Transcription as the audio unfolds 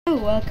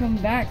Welcome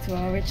back to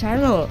our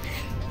channel.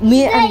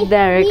 Me and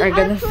Derek are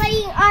gonna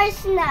playing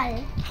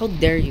Arsenal. How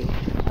dare you?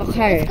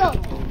 Okay. Let's go.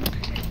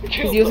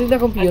 He's using the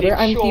computer.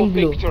 I'm Team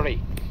Blue.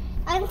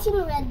 I'm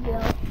Team Red,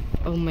 bro.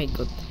 Oh my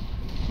god.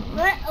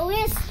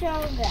 We're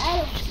stronger.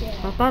 I don't care.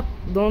 Papa,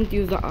 don't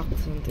use the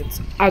accent.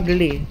 It's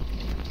ugly.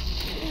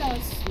 No,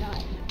 it's not.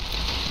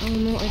 Oh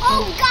no, I can't.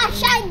 Oh gosh,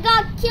 I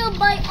got killed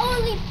by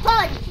only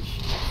punch.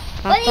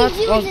 But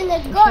he's using a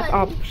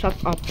gun. Shut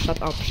up.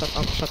 Oh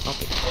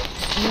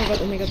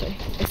my god. I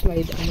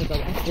slide. Oh my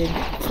god, I slide.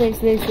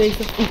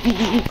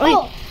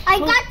 Oh, I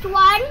got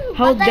one.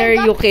 How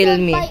dare you kill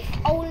me? By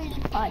only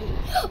punch.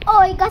 Oh,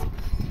 I got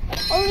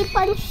only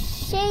punch.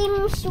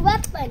 Same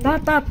weapon.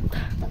 Tatat.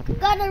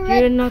 Got a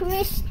red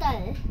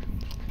crystal.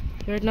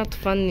 You're not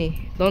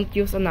funny. Don't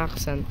use an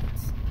accent.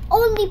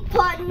 Only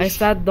punch. I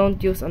said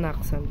don't use an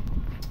accent.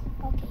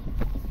 Okay.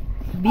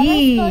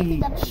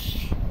 B. Let's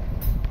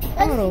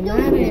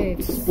romantic.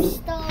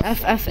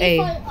 FFA.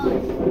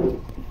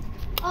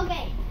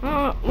 Okay.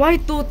 Why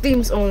two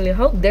teams only?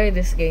 How dare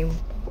this game?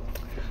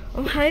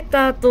 Oh, hi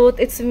Tatut.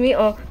 It's me.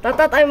 Oh,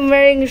 Tatat, I'm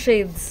wearing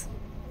shades.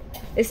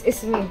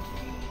 It's me.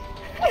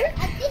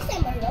 At least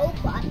I'm a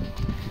robot.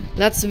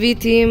 Let's be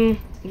team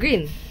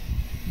green.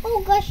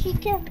 Oh gosh, you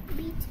can't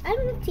beat.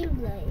 I'm a team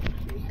blue.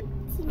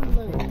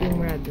 Team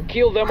red.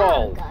 Kill them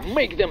all. Gosh.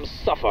 Make them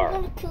suffer.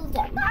 I'm gonna kill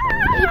them.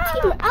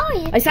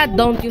 I said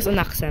don't use an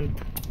accent.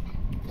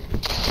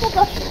 Oh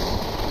gosh.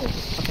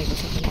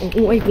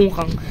 Okay, ay kung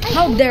kang.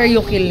 How dare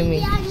you kill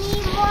me? Okay,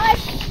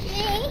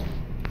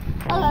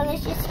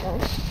 let's just go.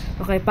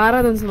 Okay,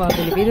 para dun sa mga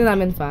Pilipino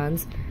namin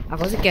fans,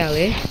 ako si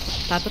Kelly,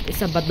 Tatat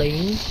isa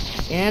bading,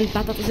 and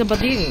Tatat isa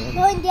bading.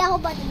 No, hindi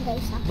ako bading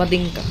guys.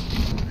 Bading ka.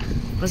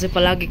 Kasi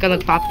palagi ka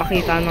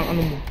nagpapakita ng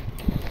ano mo.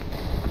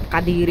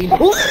 Kadiri.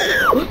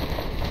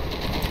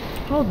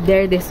 How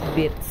dare this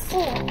bits?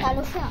 Oh,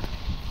 talo siya.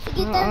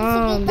 Sige,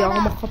 sige, hindi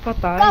ako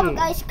makapatay. Come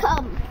guys,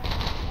 come.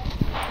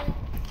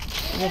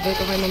 Nabay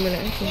ko kayo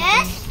mamila.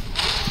 Yes?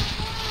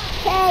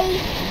 Okay.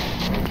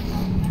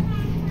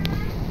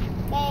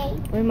 Okay.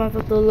 Uy,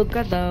 matutulog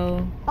ka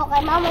daw.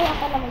 Okay, mamaya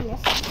ka naman yes.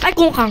 Ay,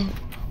 kung kang.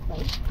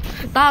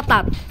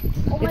 Tatat.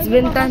 Oh, It's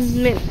been 10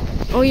 minutes.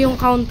 Oh, yung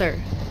counter.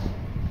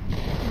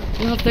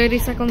 You have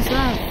 30 seconds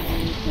left.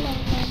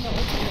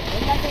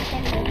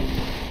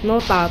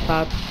 No,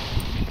 Tatat.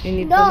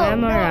 You need to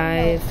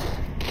memorize.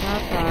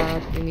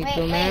 Tatat, you need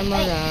to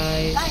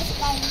memorize. Guys,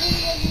 this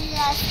is the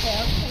last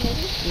day,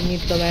 okay? You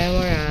need to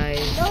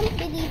memorize. Don't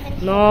believe in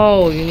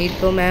No, you need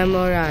to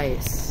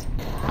memorize.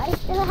 I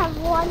still have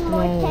one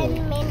more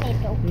 10 minutes,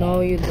 okay?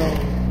 No, you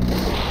don't.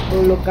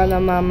 Tulog ka na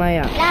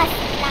mamaya. Last.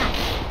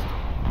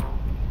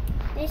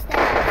 This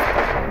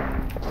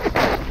time.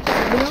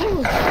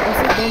 No,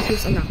 also don't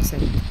use an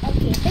accent.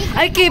 Okay.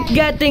 I keep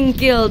getting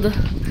killed.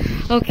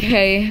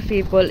 Okay,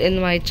 people in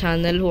my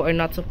channel who are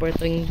not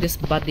supporting this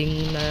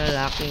budding na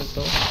lalaking to,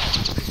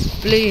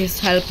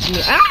 please help me.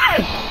 Ah!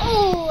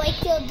 Oh, I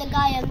killed the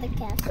guy on the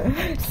castle.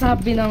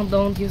 Sabi nang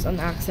don't use an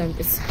accent.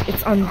 It's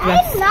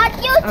unpleasant. I'm not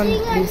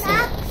using an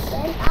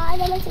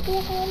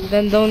accent.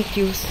 Then don't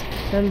use.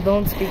 Then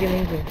don't speak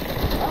in English.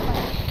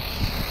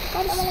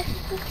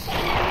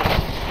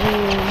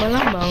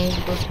 Malamang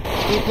because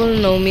people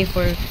know me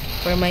for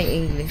my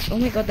English.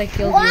 Oh my god, I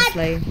killed you,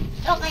 Slay.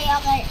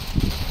 Okay.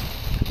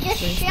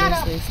 Just shut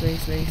up. Slay.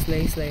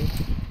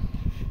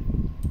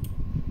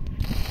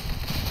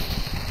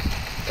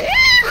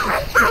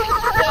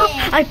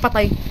 Ay,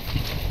 patay.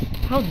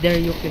 How dare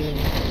you kill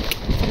me?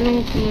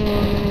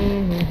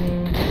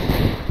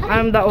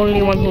 I'm the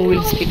only one who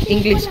will speak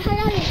English. Ka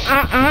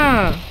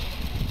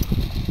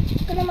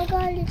na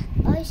magalit.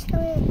 Ayos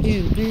lang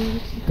yun.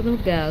 Ka na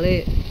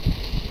magalit.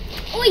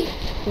 Uy!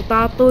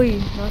 Tutatoy,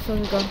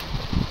 nasan ka?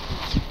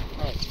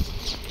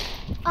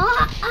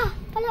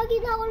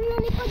 Palagi na ako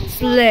nalipad.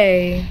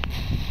 Slay.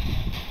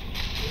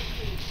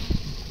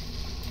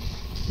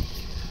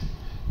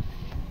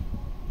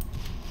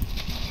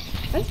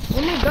 Ay,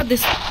 oh my god,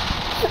 this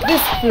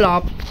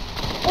flop.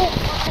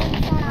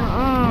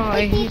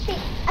 I hate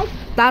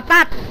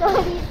Tatat!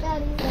 Sorry.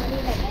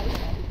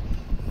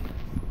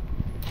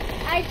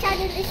 Our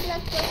channel is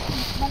not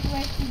working, but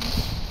working.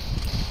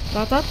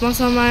 Tatat,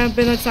 masama yung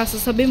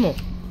pinagsasasabi mo.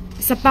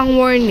 Isa pang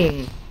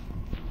warning.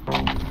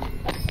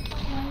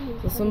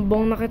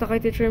 Susumbong na kita kay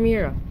Teacher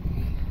Mira.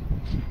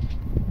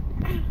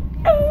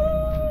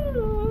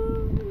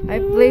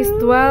 I placed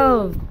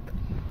 12.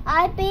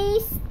 I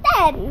placed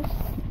 10.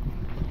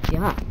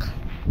 Yuck.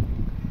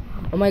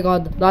 Oh my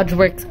god, Lodge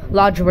works.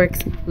 Lodge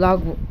works.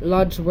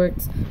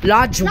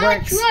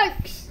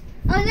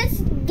 Oh,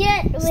 let's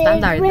get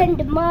Standard.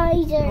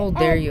 randomizer. How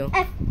dare you?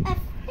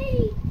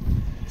 FFA.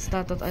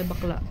 Tatat ay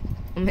bakla.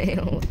 May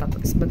tatat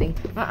is bading.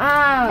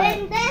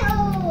 Pendejo!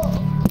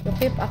 You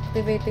keep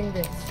activating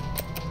this.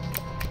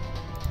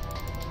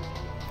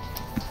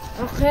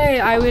 Okay,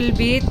 I will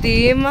be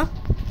Team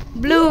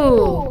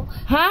Blue.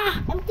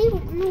 Ha? I'm Team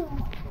Blue.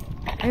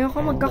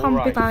 Ayoko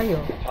magkakampi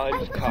tayo.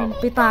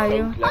 Kampi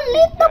tayo. Ang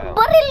liit ng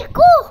baril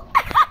ko!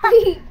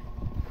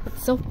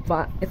 It's so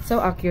fun. It's so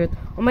accurate.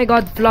 Oh my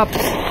god, flops.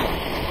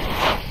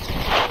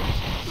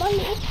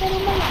 Pero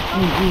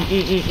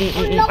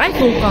malakas. Ay,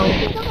 kukang.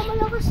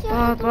 Pinakamalakas yan.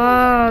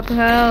 Tatat,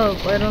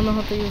 help. I don't know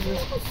how to use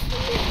this.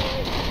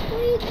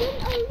 Tuigan,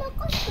 ang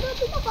lakas.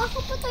 Grabe,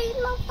 nakakapatayin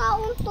ng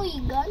taong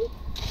tuigan.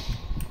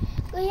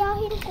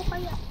 Gayahin ko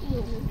kaya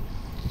yun.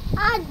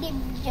 Adim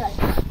dyan.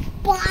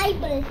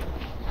 Bible.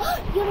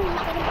 Yun ang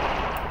laki ng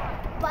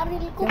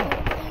baril ko. Pero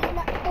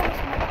mahina ito. Mas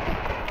malaki.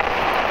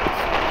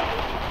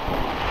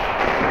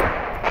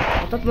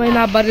 Tatat, may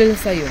nabaril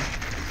sa'yo.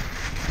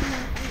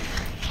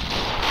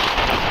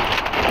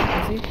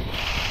 See?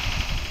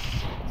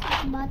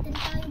 Battle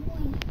tayo,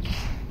 boy.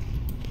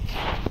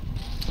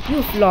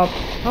 You flop.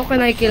 How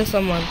can I kill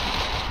someone?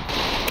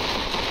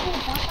 Oh,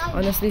 patay.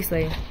 Honestly,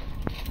 say.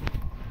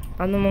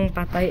 Paano mong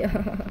patay?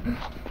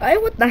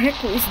 Ay, what the heck?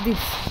 Who is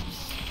this?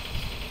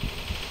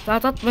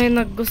 Tatat, may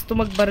gusto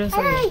magbaril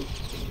sa'yo. Ay!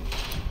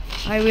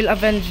 I will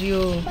avenge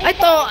you. Ay,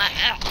 to!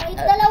 May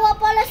dalawa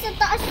pala sa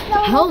taas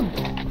na.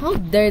 How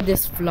dare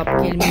this flop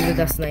kill me with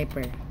a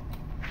sniper?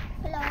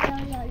 Wala.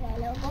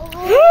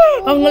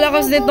 Ang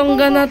lakas nitong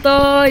gana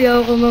to.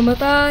 Ayaw ko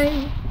mamatay.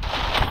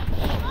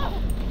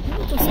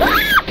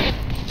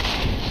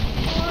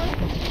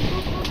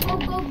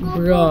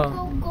 Bro.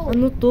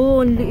 Ano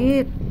to? Ang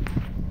liit.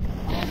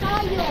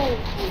 Tayo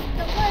is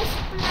the first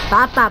plan.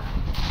 Tatat.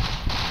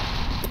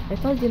 I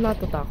told you not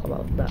to talk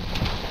about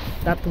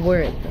that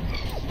word.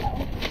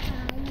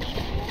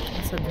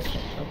 Sa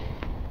disruptor.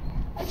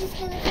 I'm just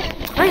gonna try.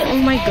 Ay, oh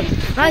my god.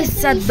 I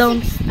said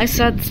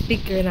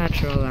speak your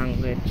natural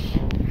language.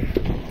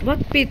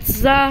 What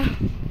pizza?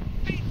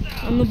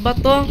 Ano ba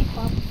to?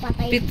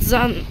 Patay.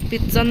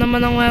 Pizza naman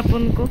ang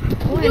weapon ko.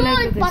 Oh, I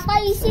like Yun, this.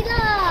 patay sila.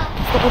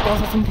 Gusto ko to.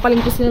 Sasampalin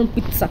ko sila ng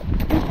pizza.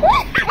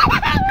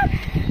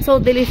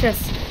 So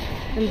delicious.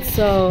 And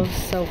so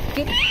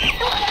cute.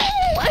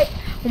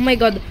 Oh my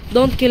god.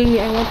 Don't kill me.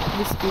 I want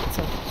this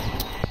pizza.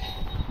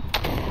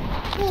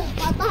 Oh,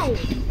 patay.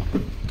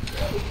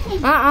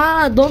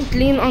 Don't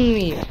lean on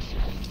me.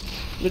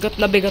 Bigat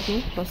na bigat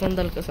mo.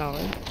 Pasandal ka sa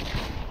akin.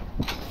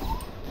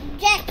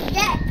 Check.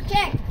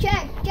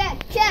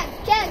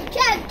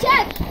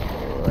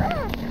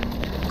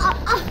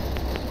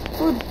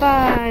 Food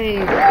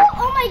fight.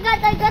 Oh my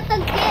god, I got a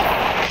gift.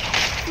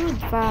 Food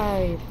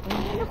fight.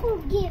 Ano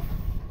kong gift?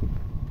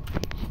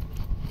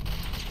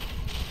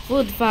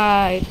 Food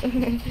fight.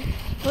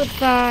 Food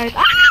fight.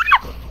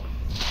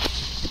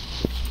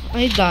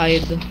 I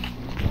died.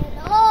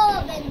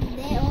 Hello,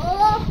 bendeo.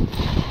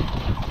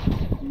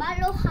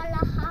 Balo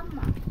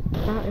halahama.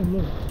 Tae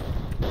mo.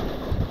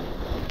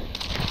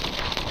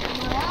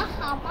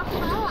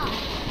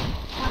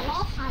 Balo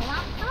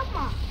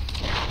halahama.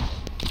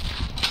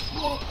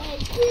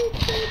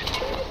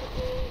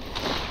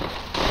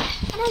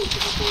 Aray,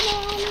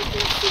 kailangan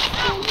natin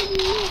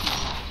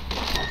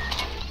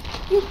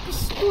yung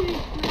pistol.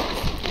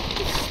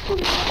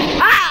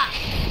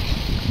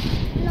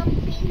 Walang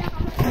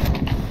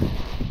pinakamasarap.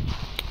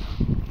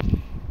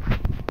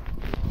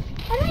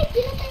 Aray,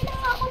 pinatay na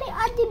nga ako ni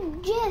Adim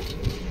Jeff.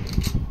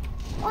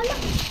 Wala,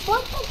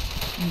 bato.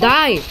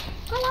 Die!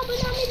 Kalaban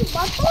namin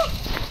bato.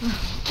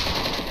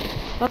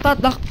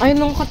 Tatat,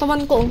 ayun ang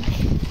katawan ko.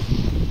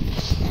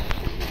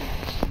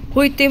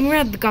 Huy, Team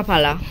Red ka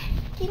pala.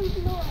 Team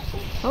Blue ako.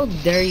 How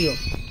dare you?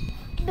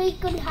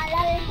 Bacon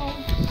halal mo.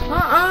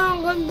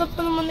 Ang ganda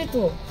pa naman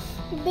ito.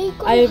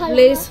 Bacon I halal.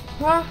 place,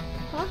 ha?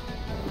 Ha?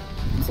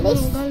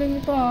 Saan galing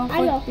ito ha?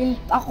 Ano?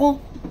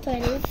 Ako. Sorry.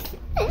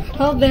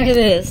 How dare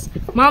this?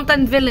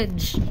 Mountain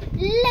Village.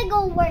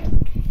 Lego work.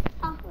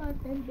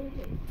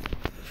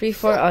 Free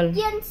for all.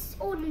 Jens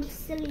own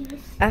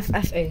series.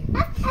 FFA.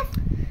 FF.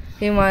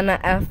 You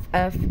wanna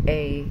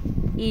FFA.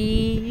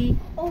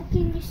 Oh,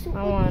 can you suot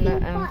I wanna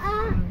yung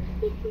paa?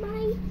 With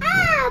my...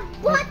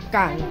 What?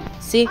 Kan.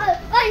 See?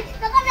 Ay,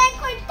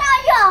 naka-record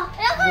tayo!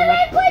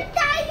 Naka-record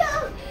tayo!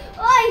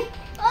 Oy,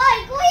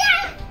 kuya!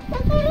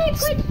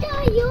 Naka-record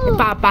tayo!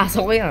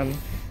 Papasok ko yan.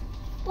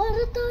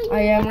 Para tayo.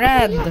 I am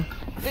red.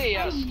 They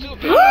are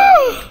stupid,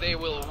 but they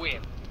will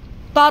win.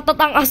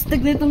 Tatat ang astig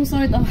nitong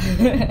sword.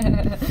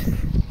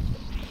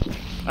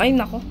 Ay,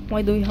 nako.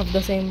 Why do we have the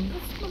same?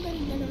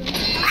 Maganda naman.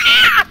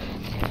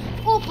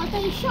 Oh,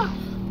 patay siya.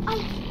 Ay,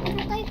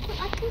 pinatay ko.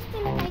 At least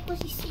pinatay ko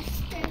si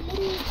Sister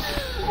Lynn.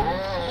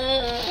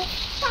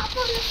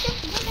 Tapos na siya.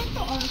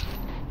 Ganito,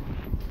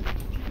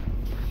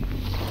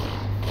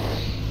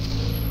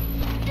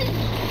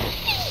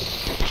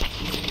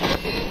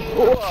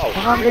 Wow!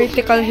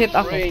 Naka-critical hit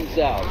ako. Brains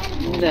out.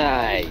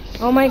 Nice.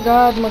 Oh my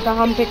god,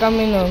 magkakampi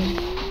kami nun.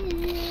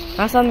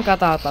 Nasaan ka,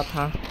 Tatat,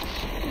 ha?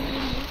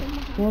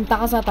 Punta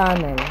ka sa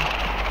tunnel.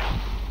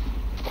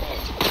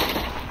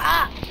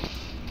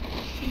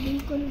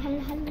 Bacon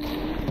halhal.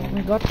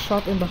 I got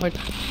shot in the heart.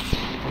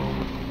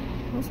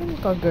 Nasaan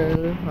ka,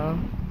 girl, ha?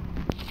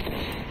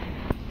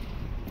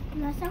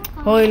 Nasaan ka?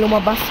 Hoy,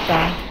 lumabas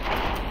ka.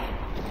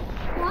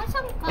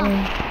 Nasaan ka?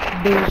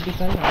 Baby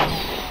ka na.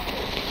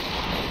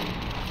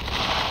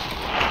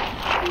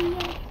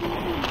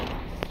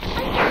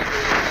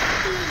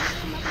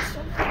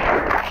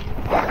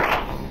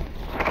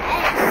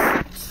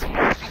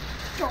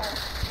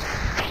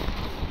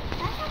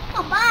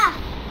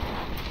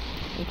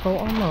 Ikaw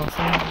ang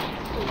nasa.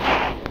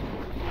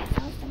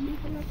 Sasabihin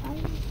ko na tayo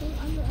kung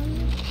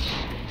ano-ano.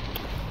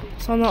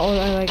 Sana all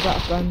I like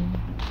that gun.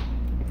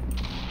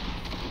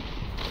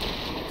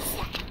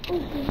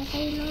 Okay, na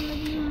kayo lang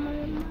naging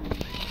malaman.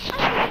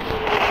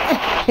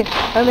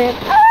 Ano yan?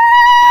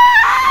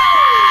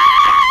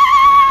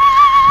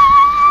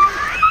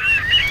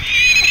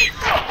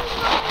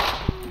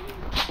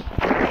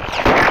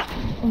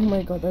 Oh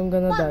my god, I'm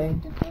gonna die.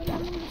 Totoo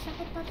naman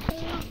masakit ang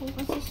tenga ko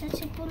kasi sa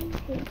sipon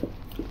ko.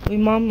 Uy,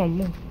 mama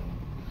mo.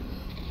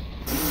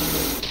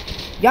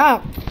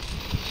 Yak!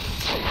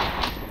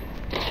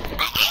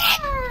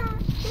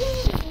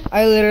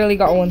 I literally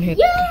got one hit.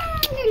 Yeah!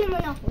 Hindi naman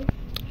ako.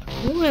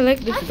 Oh, I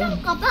like this gun. Asan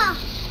ka ba?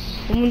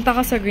 Pumunta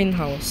ka sa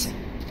greenhouse.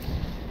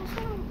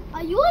 Asan?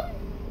 Ayun?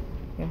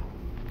 Yeah.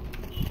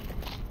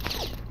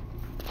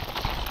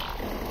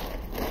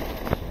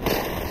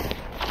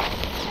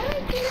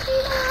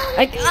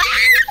 Ay,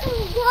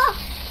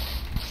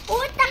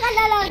 Punta ka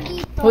na lang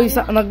dito. hoy,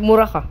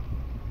 nagmura ka.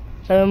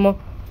 Sabi mo,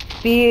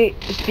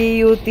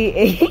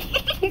 P-U-T-A.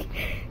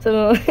 Sabi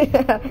mo, Hindi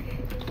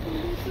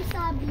ko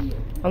sabi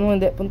yun. ano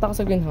hindi, punta ka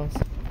sa greenhouse.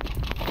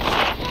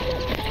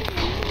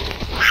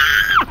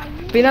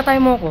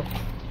 Pinatay mo ako.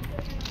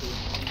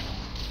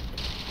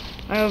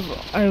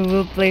 I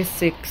will play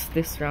 6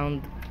 this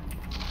round.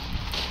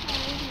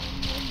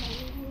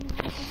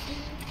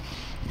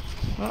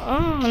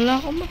 Wala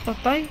ko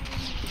matatay.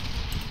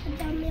 Ang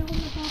dami ako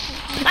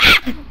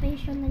napapagod.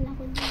 Professional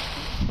ako dito.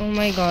 Oh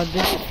my god,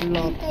 this is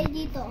flop. Tayo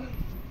dito.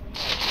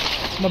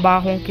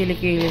 Mabakong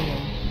kilikili mo.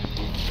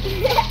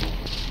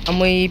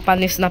 Amoy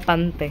panis na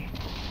pante.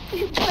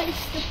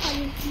 Palis na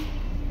palis.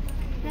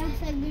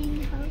 Nasa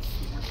greenhouse.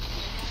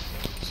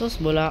 Sus,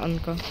 bulaan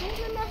ka.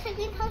 Ayun, nasa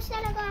greenhouse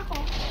talaga ako.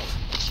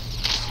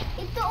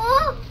 Ito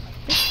oh!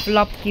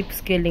 Flop keeps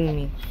killing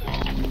me.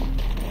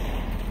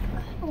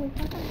 Oh,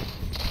 patay.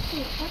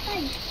 Oh,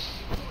 patay.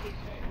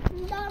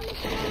 Ang dami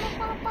ko na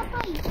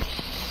napapatay.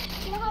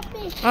 Lahat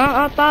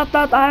eh.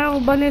 Tat,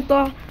 ayaw ba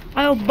nito?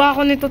 Ayaw ba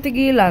ako nito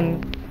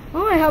tigilan?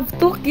 Oh, I have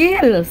 2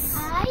 kills.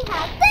 I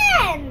have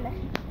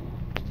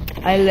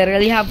 10! I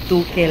literally have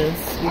 2 kills.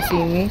 You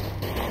see me?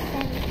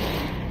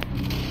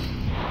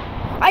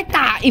 Ay,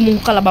 imong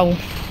kalabaw.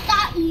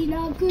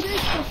 Taina, good as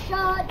the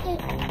shot.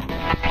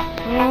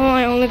 Oh,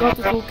 I only got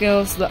 2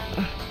 kills. I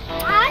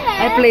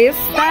have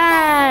placed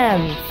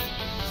 10.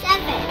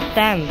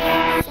 7. 10.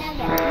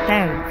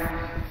 10.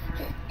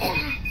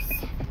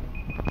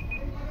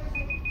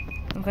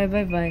 Okay,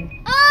 bye-bye.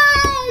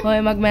 Oh! Hoy,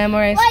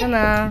 mag-memorize ka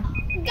na.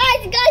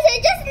 Guys, I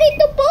just need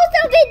to post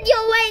a video.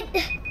 Wait.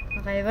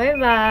 Okay,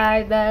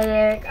 bye-bye,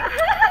 Derrick.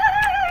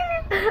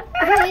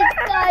 Wait,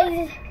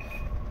 guys.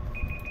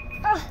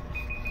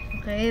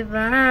 Okay,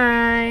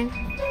 bye.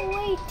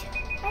 Wait.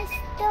 I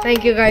still...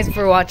 Thank you guys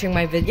for watching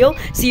my video.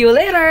 See you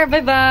later.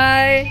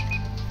 Bye-bye.